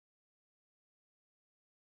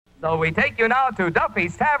So we take you now to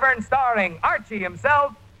Duffy's Tavern, starring Archie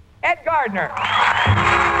himself, Ed Gardner.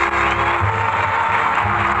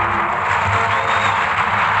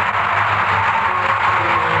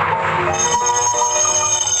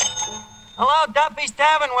 Hello, Duffy's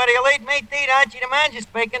Tavern, where the elite meat to eat. Archie the manager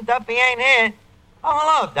speaking. Duffy ain't here. Oh,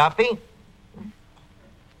 hello, Duffy.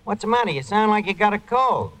 What's the matter? You sound like you got a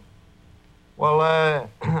cold. Well,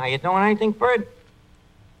 are you doing anything for it?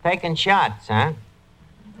 Taking shots, huh?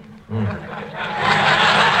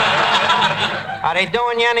 Are they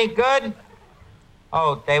doing you any good?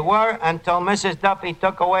 Oh, they were until Mrs. Duffy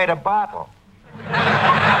took away the bottle.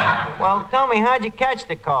 Well, tell me, how'd you catch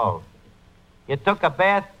the cold? You took a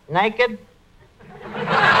bath naked?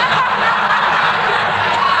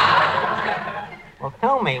 Well,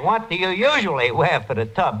 tell me, what do you usually wear for the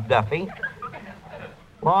tub, Duffy?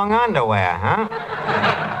 Long underwear, huh?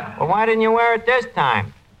 Well, why didn't you wear it this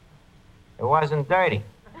time? It wasn't dirty.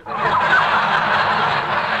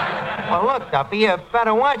 Well, look, Duffy, you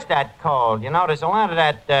better watch that cold. You know, there's a lot of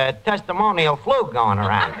that testimonial flu going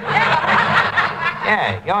around.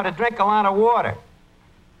 Yeah, you ought to drink a lot of water.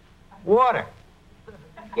 Water.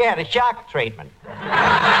 Yeah, the shock treatment.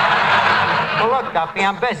 Well, look, Duffy,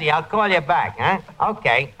 I'm busy. I'll call you back, huh?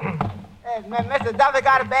 Okay. Hey, Mr. Duffy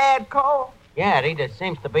got a bad cold? Yeah, there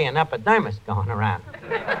seems to be an epidemic going around.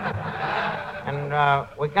 And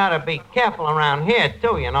we gotta be careful around here,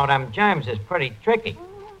 too. You know, them germs is pretty tricky.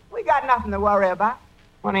 We got nothing to worry about.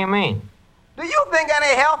 What do you mean? Do you think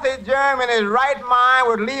any healthy germ in his right mind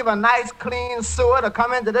would leave a nice, clean sewer to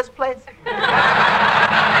come into this place?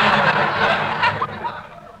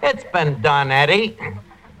 It's been done, Eddie.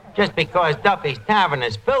 Just because Duffy's Tavern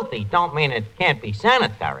is filthy don't mean it can't be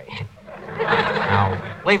sanitary. Now,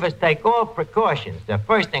 leave us take all precautions. The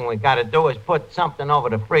first thing we got to do is put something over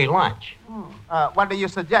the free lunch. What do you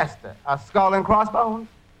suggest? A skull and crossbones?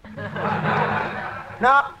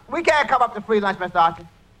 No, we can't come up to free lunch, Mr. Archie.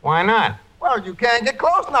 Why not? Well, you can't get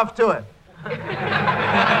close enough to it.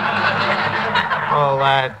 Well,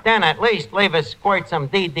 then at least leave us squirt some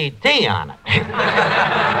DDT on it.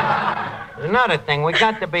 Another thing, we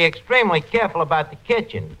got to be extremely careful about the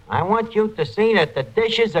kitchen. I want you to see that the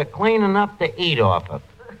dishes are clean enough to eat off of.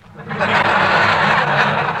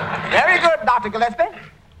 Very good, Dr. Gillespie.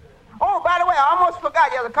 Oh, by the way, I almost forgot.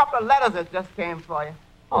 There's a couple of letters that just came for you.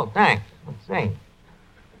 Oh, thanks. Let's see.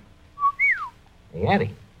 Hey,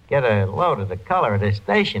 Eddie, get a load of the color of this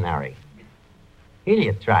stationery.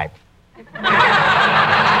 Heliotrope.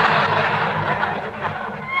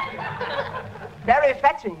 Very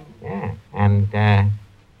fetching. Yeah, and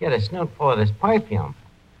get a snootful of this perfume.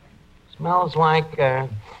 Smells like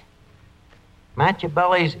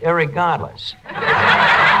Machiavelli's irregardless.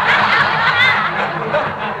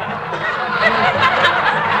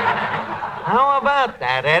 How about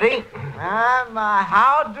that, Eddie?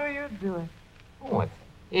 How do you do it? Oh, it's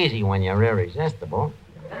easy when you're irresistible.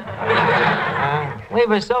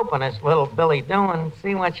 Leave us open this little Billy Doo and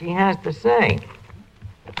see what she has to say.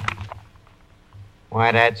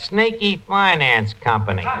 Why, that sneaky finance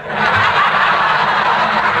company.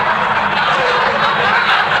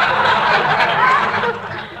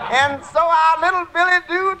 And so our little Billy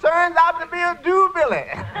Doo turns out to be a Doo Billy.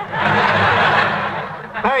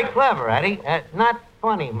 Very clever, Eddie. Not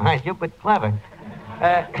funny, mind you, but clever.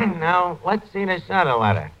 Now, let's see this other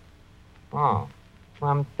letter. Oh,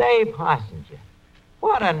 from Dave Hossinger.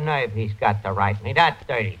 What a nerve he's got to write me. That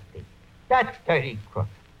dirty thief. That dirty crook.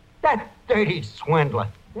 That dirty swindler.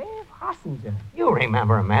 Dave Hossinger. You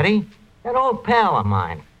remember him, Eddie. That old pal of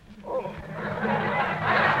mine. Oh.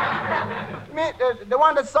 You mean the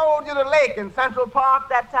one that sold you the lake in Central Park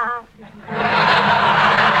that time?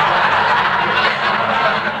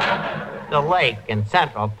 The lake in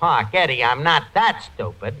Central Park. Eddie, I'm not that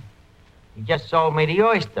stupid. He just sold me the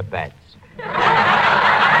oyster beds. Yeah,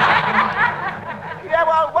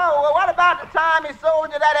 well, what about the time he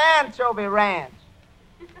sold you that anchovy ranch?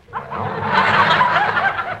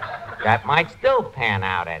 That might still pan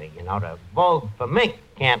out, Eddie. You know, the vogue for mink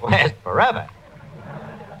can't last forever.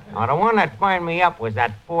 Now, the one that burned me up was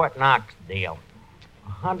that Fort Knox deal.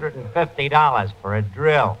 $150 for a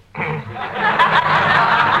drill.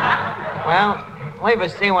 Well, leave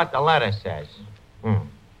us see what the letter says.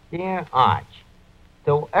 Dear Arch,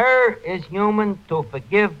 to err is human, to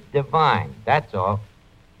forgive divine. That's all.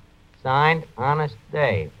 Signed, Honest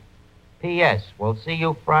Dave. P.S. We'll see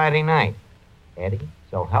you Friday night. Eddie,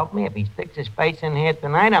 so help me, if he sticks his face in here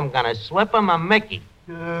tonight, I'm gonna slip him a Mickey.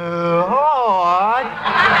 Arch.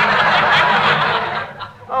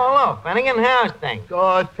 Oh, hello, Finnegan. How's things?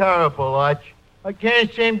 Oh, terrible, Arch. I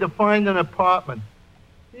can't seem to find an apartment.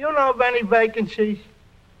 Do you know of any vacancies?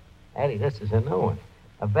 Eddie, this is a new one.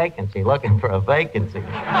 A vacancy, looking for a vacancy.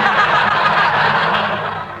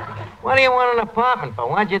 What do you want an apartment for?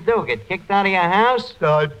 What'd you do, get kicked out of your house?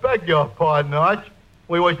 I beg your pardon, Arch.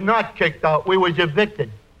 We was not kicked out. We was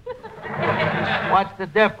evicted. What's the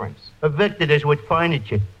difference? Evicted is with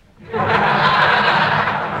furniture.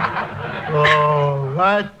 Oh,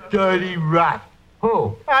 that dirty rat.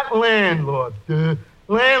 Who? That landlord.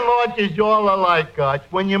 Landlords is all alike, Arch.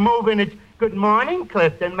 When you move in, it's, good morning,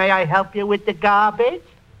 Clifton. May I help you with the garbage?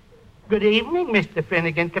 Good evening, Mr.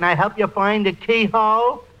 Finnegan. Can I help you find the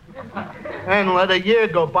keyhole? And let a year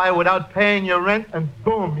go by without paying your rent, and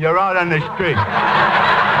boom, you're out on the street.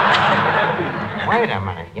 Wait a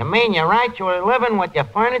minute. You mean you're actually living with your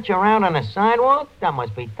furniture out on the sidewalk? That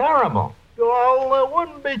must be terrible. Well, it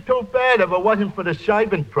wouldn't be too bad if it wasn't for the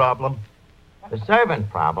servant problem. The servant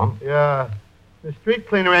problem? Yeah. The street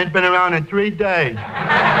cleaner ain't been around in 3 days.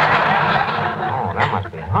 Oh, that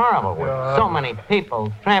must be horrible. With so many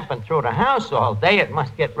people tramping through the house all day, it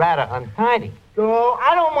must get rather untidy. So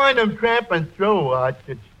I don't mind them tramping through, Arch.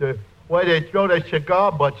 It's the way they throw their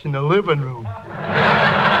cigar butts in the living room.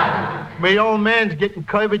 Me old man's getting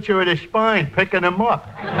curvature of the spine, picking them up.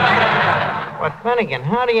 But Finnegan,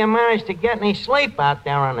 how do you manage to get any sleep out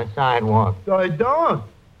there on the sidewalk? I don't.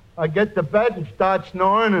 I get to bed and start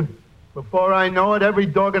snoring, and before I know it, every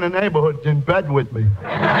dog in the neighborhood's in bed with me.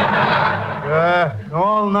 Yeah,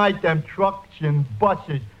 all night them trucks and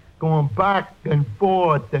buses going back and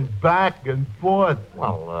forth and back and forth.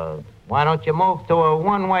 Well, why don't you move to a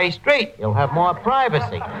one-way street? You'll have more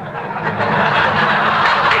privacy.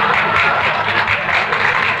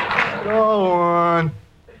 Go on.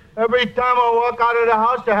 Every time I walk out of the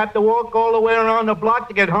house, I have to walk all the way around the block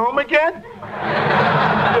to get home again?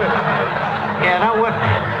 Yeah, that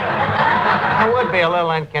would be a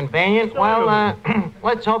little inconvenient. Well,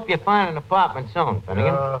 let's hope you find an apartment soon,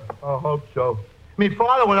 Finnegan. I hope so. Me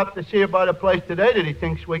father went up to see about a place today that he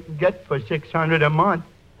thinks we can get for $600 a month.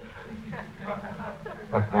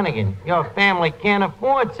 But Finnegan, your family can't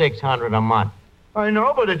afford $600 a month. I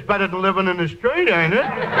know, but it's better than living in the street, ain't it?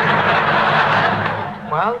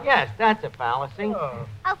 Well, yes, that's a fallacy. Oh,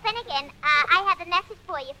 Finnegan, I have a message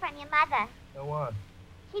for you from your mother. What?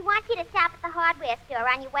 She wants you to stop at the hardware store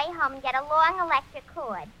on your way home and get a long electric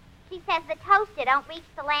cord. She says the toaster don't reach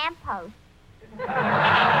the lamppost.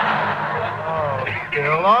 Oh,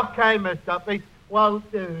 still. Okay, Miss Duffy. Well,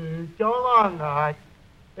 so long, Arch.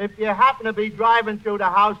 If you happen to be driving through the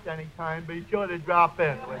house anytime, be sure to drop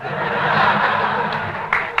in, will you?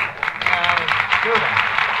 Do that.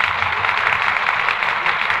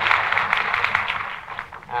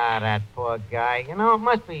 Ah, that poor guy. You know, it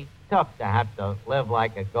must be tough to have to live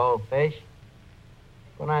like a goldfish.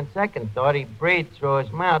 But on second thought, he breathed through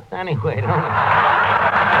his mouth anyway, don't he?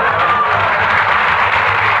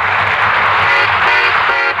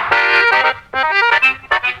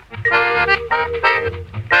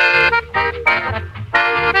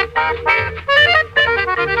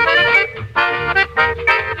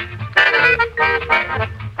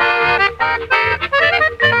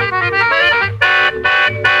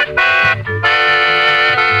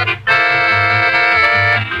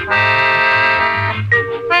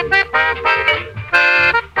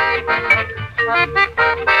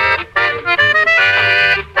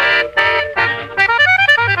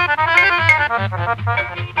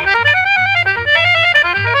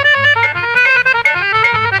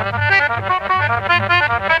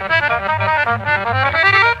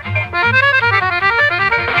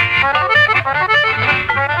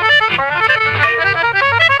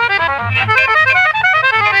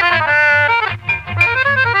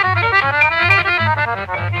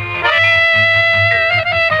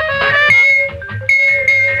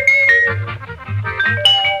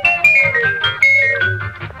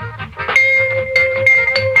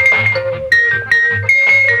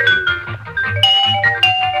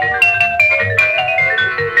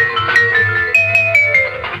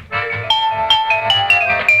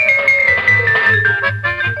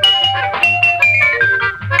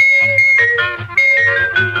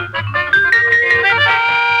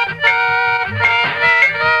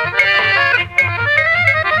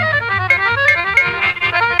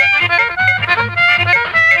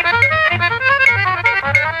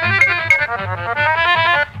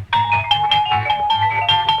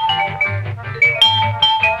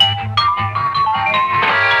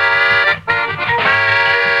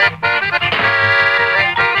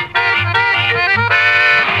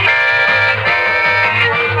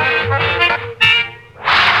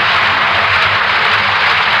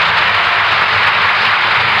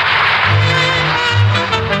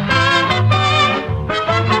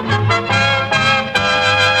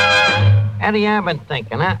 Eddie, I've been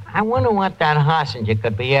thinking. I wonder what that Hossinger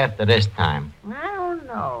could be after this time. I don't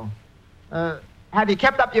know. Have you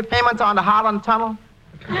kept up your payments on the Holland Tunnel?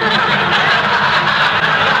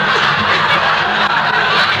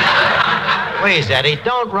 Please, Eddie,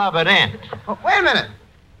 don't rub it in. Oh, wait a minute.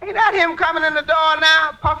 Ain't that him coming in the door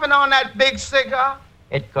now, puffing on that big cigar?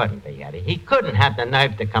 It couldn't be, Eddie. He couldn't have the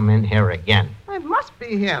nerve to come in here again. It must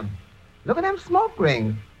be him. Look at them smoke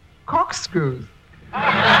rings. Corkscrews.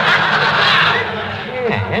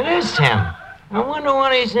 Yeah, it is him. I wonder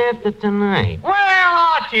what he's after tonight. Well,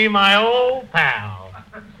 Archie, my old pal.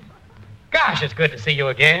 Gosh, it's good to see you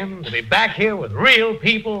again, to be back here with real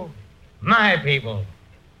people, my people,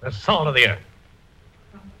 the salt of the earth.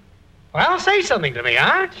 Well, say something to me,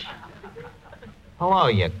 Arch. Hello,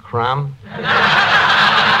 you crumb. Archie,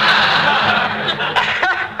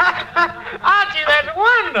 that's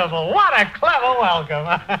wonderful. What a clever welcome.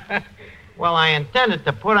 Well, I intended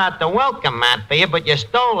to put out the welcome mat for you, but you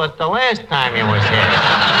stole it the last time you was here.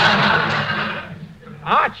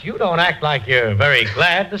 Arch, you don't act like you're very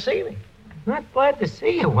glad to see me. Not glad to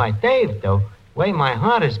see you. Why, Dave, the way my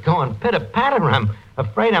heart is going pitter-patter, I'm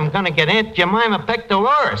afraid I'm going to get Aunt Jemima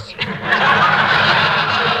pectoralis.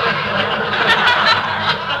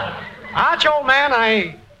 Arch, old man,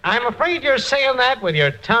 I'm afraid you're saying that with your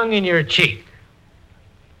tongue in your cheek.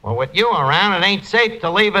 Well, with you around, it ain't safe to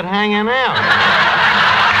leave it hanging out.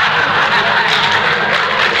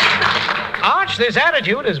 Arch, this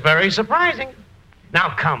attitude is very surprising.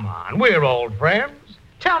 Now, come on, we're old friends.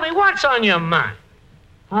 Tell me what's on your mind.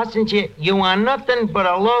 Hossinger, you are nothing but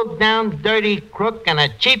a low-down, dirty crook and a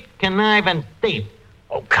cheap, conniving thief.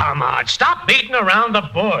 Oh, come on, stop beating around the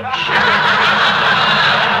bush.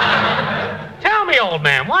 Tell me, old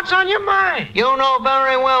man, what's on your mind? You know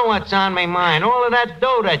very well what's on my mind. All of that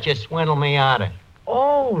dough that you swindled me out of.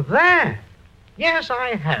 Oh, that. Yes,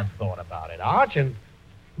 I have thought about it, Arch, and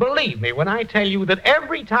believe me when I tell you that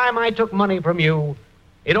every time I took money from you,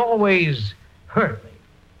 it always hurt me.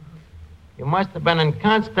 You must have been in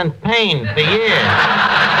constant pain for years.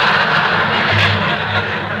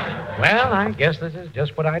 Well, I guess this is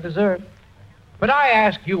just what I deserve. But I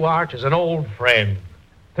ask you, Arch, as an old friend,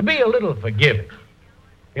 to be a little forgiving.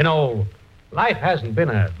 You know, life hasn't been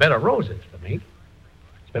a bed of roses for me.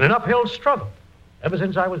 It's been an uphill struggle ever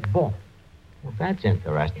since I was born. Well, that's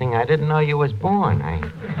interesting. I didn't know you was born. I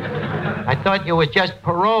thought you was just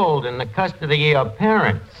paroled in the custody of your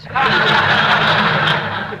parents.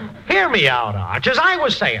 Hear me out, Arch. As I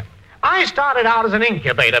was saying, I started out as an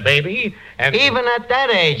incubator baby, and... Even at that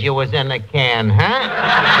age, you was in the can, huh?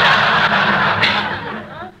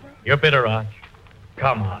 You're bitter, Arch.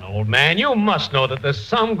 Come on, old man. You must know that there's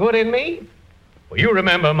some good in me. Well, you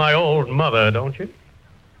remember my old mother, don't you?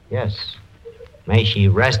 Yes. May she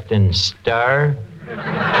rest and stir.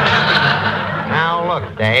 Now,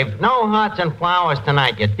 look, Dave. No hearts and flowers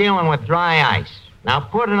tonight. You're dealing with dry ice. Now,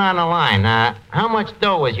 put it on the line. How much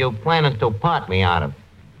dough was you planning to pot me out of?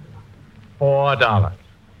 $4.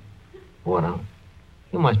 $4?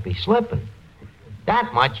 You must be slipping.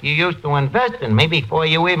 That much you used to invest in me before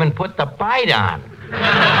you even put the bite on.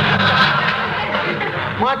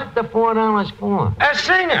 What's the $4 for? A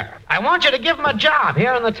singer. I want you to give him a job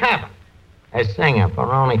here in the tavern. A singer for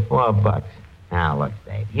only $4. Now, look,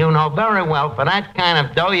 Dave, you know very well for that kind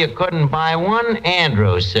of dough you couldn't buy one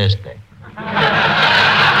Andrews sister. Look,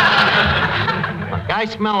 I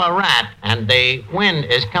smell a rat, and the wind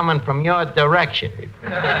is coming from your direction.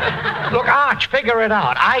 Look, Arch, figure it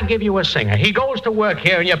out. I give you a singer. He goes to work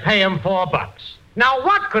here, and you pay him $4. Now,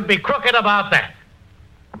 what could be crooked about that?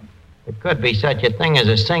 It could be such a thing as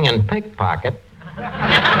a singing pickpocket. Arch,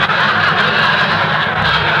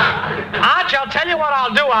 I'll tell you what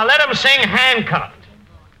I'll do. I'll let him sing handcuffed.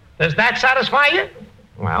 Does that satisfy you?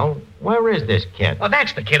 Well, where is this kid? Oh,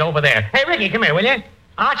 that's the kid over there. Hey, Rickie, come here, will you?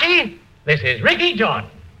 Archie, this is Rickie Jordan.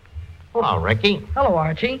 Hello, Rickie. Hello,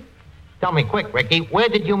 Archie. Tell me quick, Rickie, where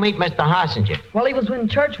did you meet Mr. Hossinger? Well, he was in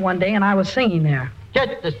church one day, and I was singing there.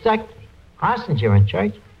 Just a sec. Hossinger in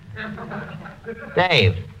church?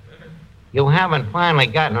 Dave, you haven't finally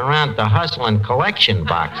gotten around to hustling collection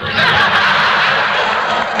boxes.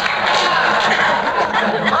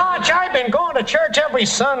 Arch, I've been going to church every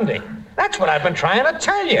Sunday. That's what I've been trying to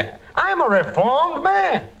tell you. I'm a reformed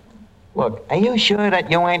man. Look, are you sure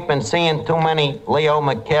that you ain't been seeing too many Leo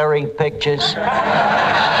McCarey pictures? No,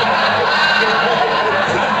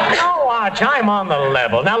 Arch, I'm on the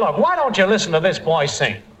level. Now, look, why don't you listen to this boy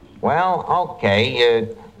sing? Well, okay.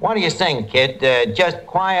 What do you sing, kid? Just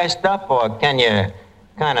choir stuff, or can you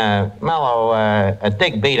kind of mellow a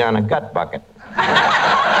dig beat on a gut bucket?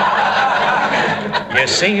 You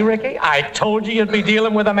see, Rickie, I told you you'd be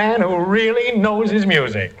dealing with a man who really knows his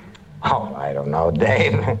music. Oh, I don't know,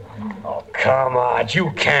 Dave. Oh, come on.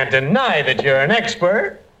 You can't deny that you're an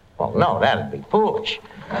expert. Well, no, that'd be foolish.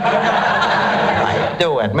 I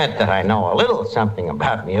do admit that I know a little something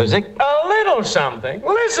about music. A little something?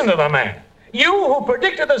 Listen to the man. You who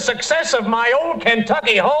predicted the success of My Old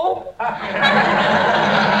Kentucky Home?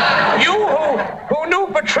 You who knew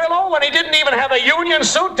Petrillo when he didn't even have a union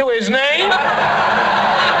suit to his name?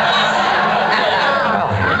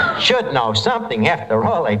 Well, you should know something. After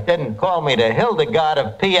all, they didn't call me the Hildegard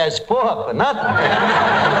of PS4 for nothing.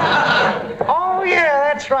 Oh,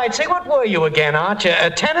 yeah, that's right. Say, what were you again, Arch? A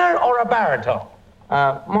tenor or a baritone?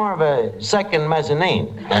 More of a second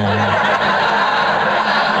mezzanine.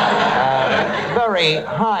 Very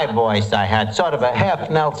high voice I had, sort of a half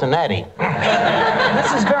Nelson Eddy.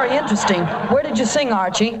 This is very interesting. Where did you sing,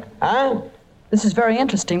 Archie? Huh? This is very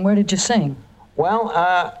interesting. Where did you sing? Well,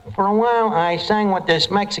 for a while I sang with this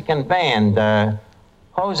Mexican band,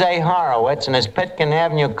 Jose Horowitz and his Pitkin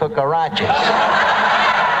Avenue Cucarachas.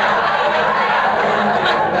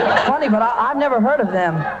 Funny, but I've never heard of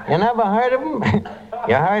them. You never heard of them?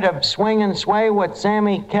 You heard of Swing and Sway with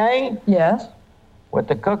Sammy Kaye? Yes. With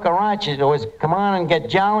the Cucarachas, it was come on and get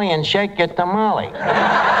jolly and shake your tamale.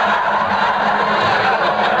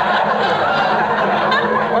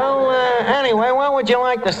 Well, anyway, what would you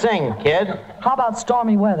like to sing, kid? How about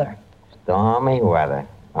Stormy Weather? Stormy weather.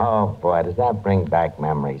 Oh, boy, does that bring back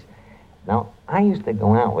memories. Now, I used to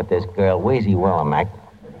go out with this girl, Wheezy Willamette,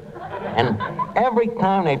 and every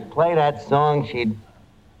time they'd play that song, she'd...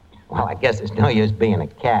 Well, I guess it's no use being a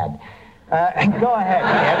cad. Go ahead,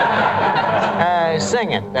 kid.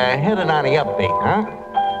 Sing it. Hit it on the upbeat, huh?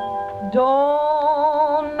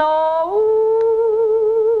 Don't know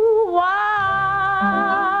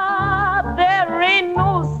why there ain't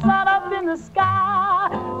no sun up in the sky.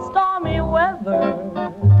 Stormy weather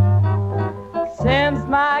since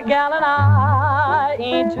my gal and I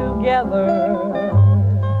ain't together.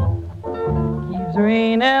 Keeps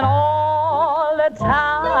raining all the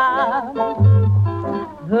time.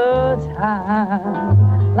 The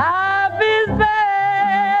time life is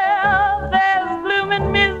bad, there's gloom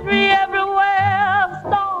and misery everywhere.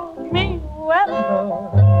 Stormy weather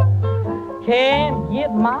can't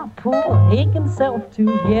get my poor aching self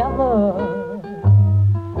together.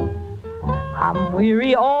 I'm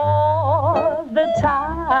weary all the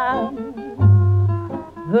time,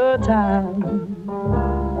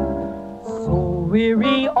 so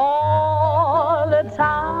weary all the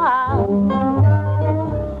time.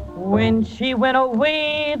 When she went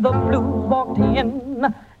away, the blues walked in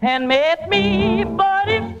and met me. But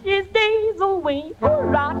if she stays away, a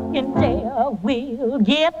rocking chair will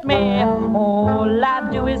get me. All I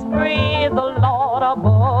do is pray the Lord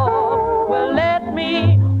above will let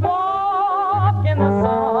me walk in the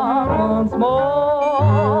sun once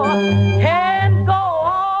more. Can't go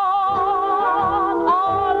on.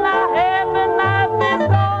 All I have in life is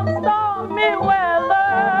some stormy weather.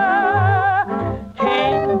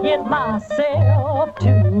 Get myself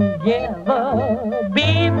together,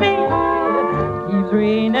 baby. Keeps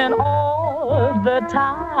raining all the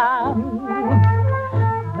time.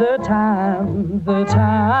 The time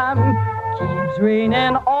keeps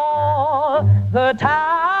raining all the time.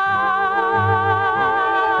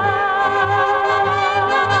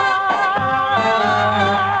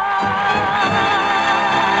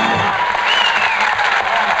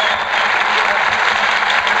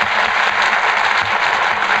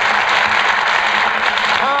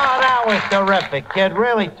 Was terrific, kid,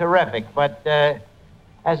 really terrific. But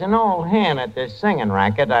as an old hand at this singing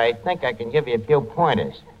racket, I think I can give you a few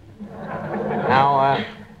pointers. Now,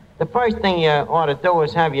 the first thing you ought to do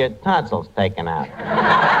is have your tonsils taken out.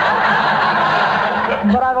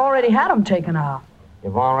 But I've already had them taken out.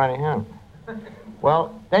 You've already had them?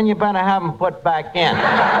 Well, then you better have them put back in.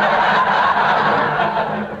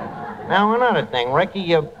 Now, another thing, Rickie,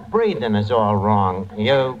 your breathing is all wrong.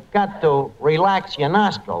 You got to relax your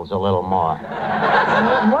nostrils a little more.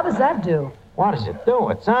 What does that do? What does it do?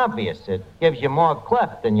 It's obvious. It gives you more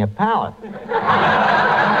cleft in your palate.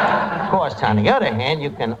 Of course, on the other hand, you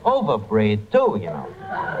can overbreathe, too, you know.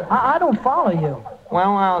 I don't follow you.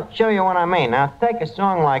 Well, I'll show you what I mean. Now, take a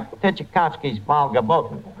song like Tchaikovsky's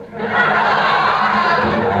Valgaboten.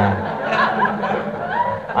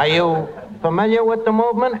 Are you familiar with the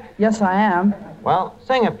movement? Yes, I am. Well,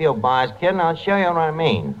 sing a few bars, kid, and I'll show you what I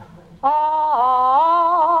mean.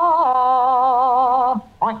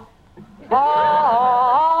 Oink.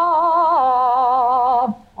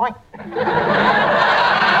 Oink.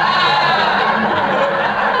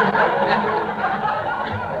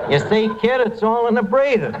 You See, kid, it's all in the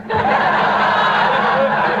breathing. Well,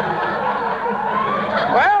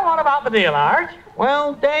 what about the deal, Arch?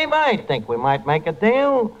 Well, Dave, I think we might make a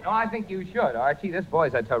deal. No, I think you should, Archie. This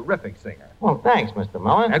boy's a terrific singer. Well, thanks, Mr.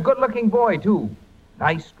 Miller. A good-looking boy, too.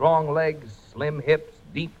 Nice, strong legs, slim hips,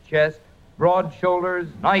 deep chest, broad shoulders,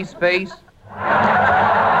 nice face.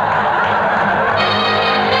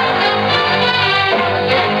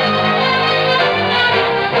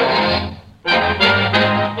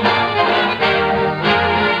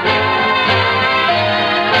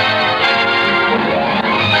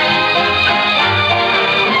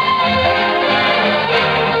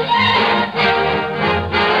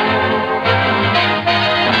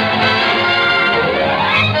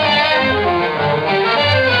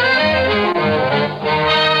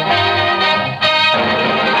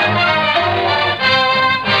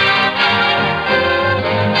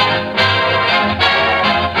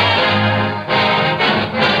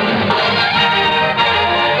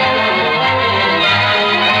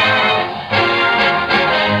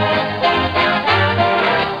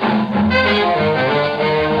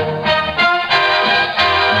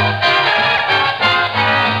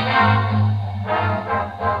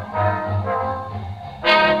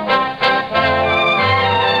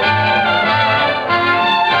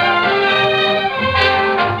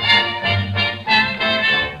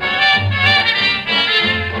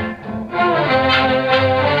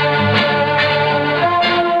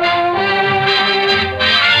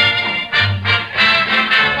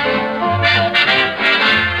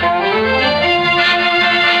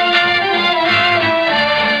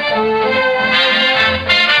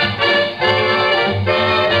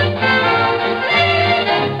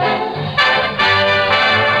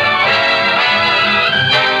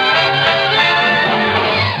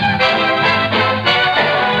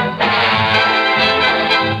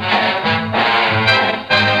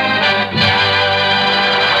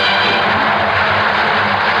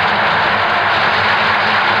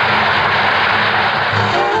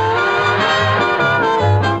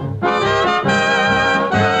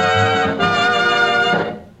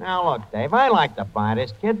 Dave, I like to buy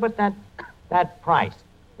this kid, but that price,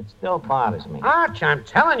 it still bothers me. Arch, I'm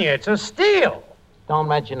telling you, it's a steal. Don't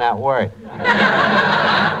mention that word.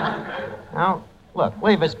 Now, look,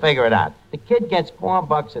 leave us figure it out. The kid gets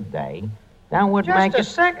 $4 a day. That would make it...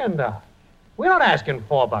 Just a second, Doc. We're not asking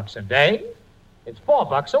 $4 a day. It's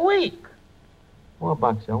 $4 a week.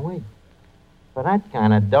 $4 a week? For that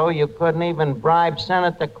kind of dough, you couldn't even bribe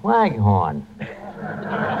Senator Claghorn.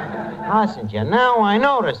 Hossinger, now I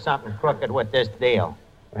know there's something crooked with this deal.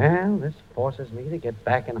 Well, this forces me to get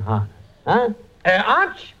back in harness. Huh?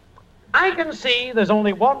 Arch, I can see there's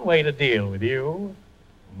only one way to deal with you,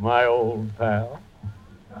 my old pal.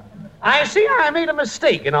 I see I made a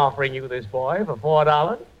mistake in offering you this boy for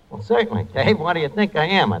 $4. Well, certainly, Dave. What do you think I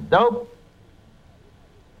am, a dope?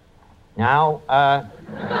 Now,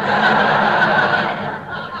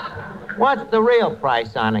 what's the real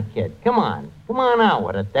price on a kid? Come on out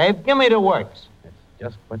with it, Dave. Give me the works. That's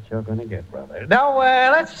just what you're going to get, brother. Now,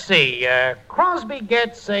 let's see. Crosby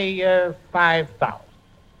gets a $5,000.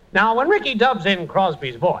 Now, when Rickie dubs in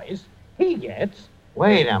Crosby's voice, he gets...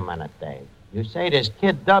 Wait a minute, Dave. You say this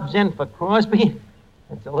kid dubs in for Crosby?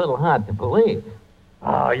 It's a little hard to believe.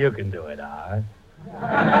 Oh, you can do it, Art.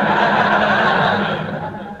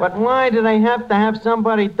 But why do they have to have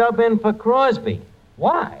somebody dub in for Crosby?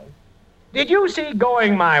 Why? Did you see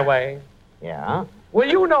Going My Way? Yeah? Well,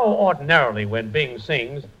 you know ordinarily when Bing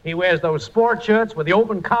sings, he wears those sport shirts with the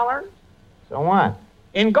open collar. So what?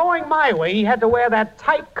 In Going My Way, he had to wear that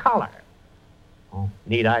tight collar. Oh.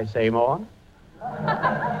 Need I say more?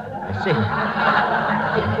 I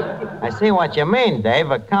see what you mean, Dave.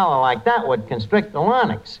 A collar like that would constrict the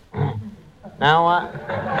larynx. Now,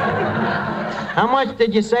 how much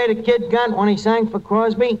did you say the kid got when he sang for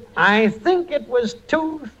Crosby? I think it was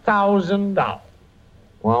 $2,000.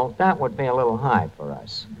 Well, that would be a little high for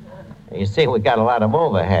us. You see, we got a lot of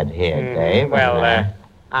overhead here, Dave. Well,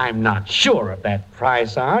 I'm not sure of that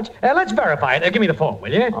price, Arch. Let's verify it. Give me the phone,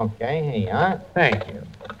 will you? Okay, here you are. Thank you.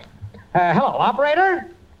 Hello, operator.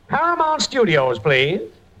 Paramount Studios, please.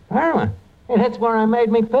 Paramount? Hey, that's where I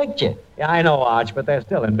made me picture. Yeah, I know, Arch, but they're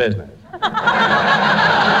still in business.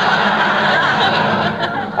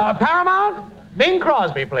 Paramount, Bing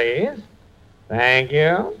Crosby, please. Thank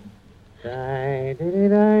you. Oh,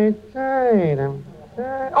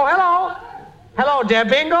 hello. Hello, dear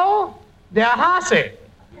Bingo. Dear Hossie.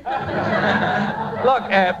 Look,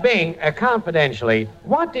 Bing, confidentially,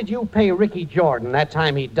 what did you pay Rickie Jordan that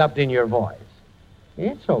time he dubbed in your voice?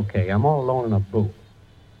 It's okay. I'm all alone in a booth.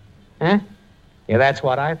 Huh? Yeah, that's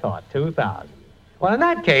what I thought. $2,000. Well, in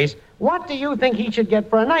that case, what do you think he should get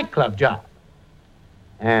for a nightclub job?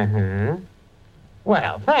 Uh-huh.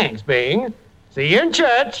 Well, thanks, Bing. See you in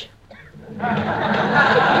church.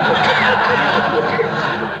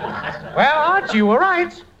 Well, Arch, you were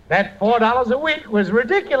right. That $4 a week was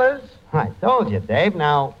ridiculous. I told you, Dave.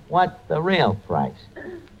 Now, what's the real price?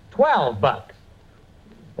 $12.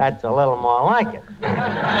 That's a little more like it.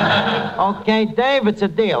 Okay, Dave, it's a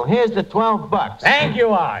deal. Here's the $12. Thank you,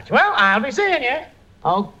 Arch. Well, I'll be seeing you.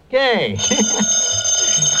 Okay.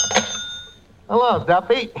 Hello,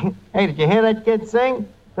 Duffy. Hey, did you hear that kid sing?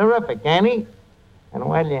 Terrific, ain't he? And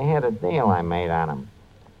where did you hear the deal I made on him?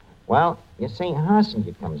 Well, you see,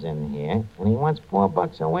 Hossinger comes in here, and he wants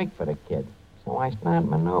 $4 a week for the kid. So I start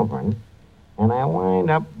maneuvering, and I wind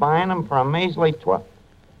up buying him for a measly 12.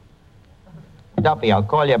 Duffy, I'll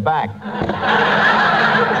call you back.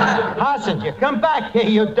 Hossinger, come back here,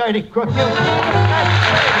 you dirty crook.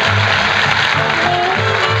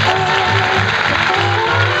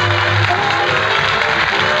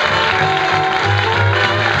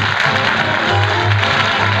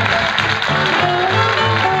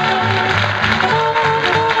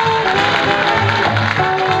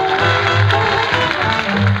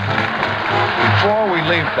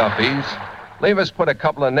 Duffy's, leave us put a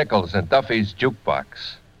couple of nickels in Duffy's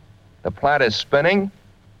jukebox. The plat is spinning,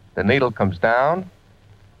 the needle comes down,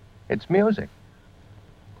 it's music.